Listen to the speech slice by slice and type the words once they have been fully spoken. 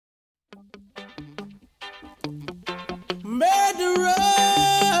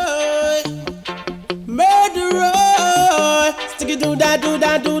do da do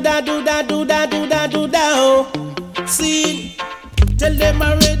da do da do da do da do da do da oh. See, tell them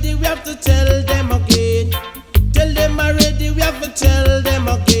already, we have to tell them again. Tell them already, we have to tell them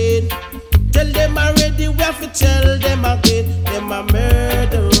again. Tell them already, we have to tell them again. Them a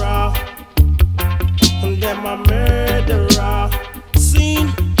murderer. Them a murderer. See,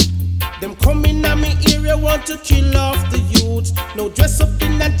 them coming at me area, want to kill off the youths. No dress up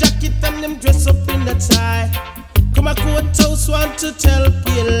in a jacket and them dress up in a tie. Come a courthouse, want to tell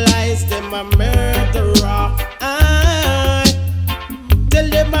pale lies. Them a murderer. Tell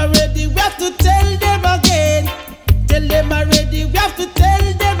them already, we have to tell them again. Tell them already, we have to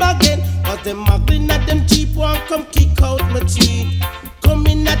tell them again. Cause them muggling at them cheap one, come kick out my teeth.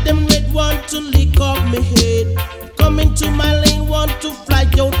 Coming at them red one to lick off my head. Coming to my lane want to fly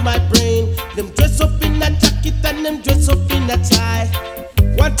out my brain. Them dress up in a jacket and them dress up in a tie.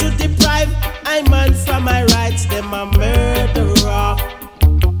 Want to deprive I man from my rights. Them a murderer.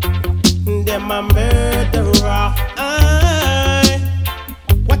 Them a murderer.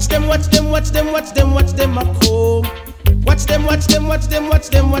 Watch them, watch them, watch them, watch them, watch them a come. Watch them, watch them, watch them, watch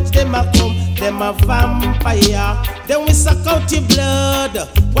them, watch them a come. Them a vampire. Then we suck out your blood.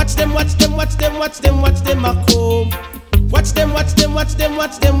 Watch them, watch them, watch them, watch them, watch them a come. Watch them, watch them, watch them,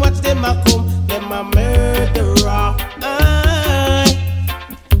 watch them, watch them a come. Them a murderer.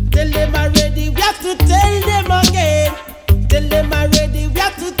 Tell them already, we have to tell them again. Tell them already, we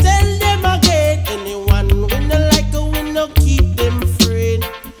have to tell them again. Anyone we no like, we no keep them free.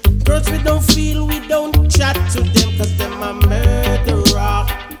 Girls we don't feel, we don't chat to them. Cause them a murderer.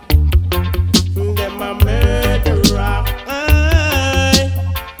 Them a murderer.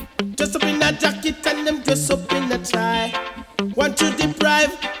 Dress up in a jacket and them dress up in a tie. Want to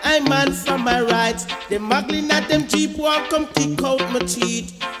deprive I man from my rights. Them muggling at them cheap one, come kick out my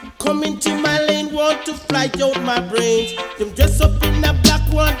teeth. Come into my lane, want to fly out my brains. Them dress up in a black,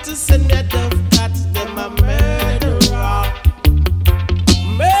 want to send their dove cats. Them a murderer.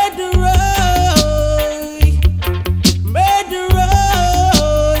 Murderer. Murderer.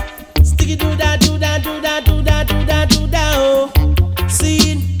 Sticky do da do da do da do da do da do da oh.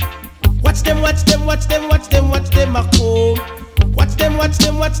 See, watch them, watch them, watch them, watch them, watch them a come. Watch them, watch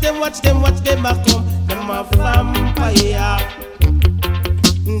them, watch them, watch them, watch them a come. Them a vampire.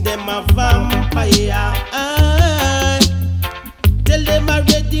 Them a vampire. Tell them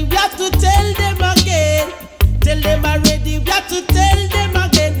already, we have to tell them again. Tell them already, we have to tell them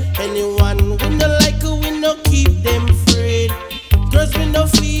again. Anyone we no like, we no keep them free. Girls we no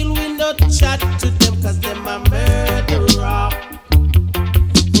feel, we no chat to them. Cause them a murderer.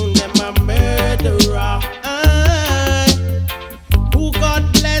 Them a murderer. Who God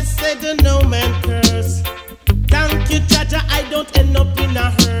bless, said no man curse. Thank you, Jaja, I don't end up in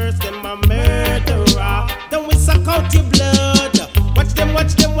a hearse. Them a murderer. Then we suck out your blood. Watch them,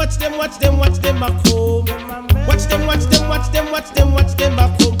 watch them, watch them, watch them, watch them a come. Watch them, watch them, watch them, watch them, watch them.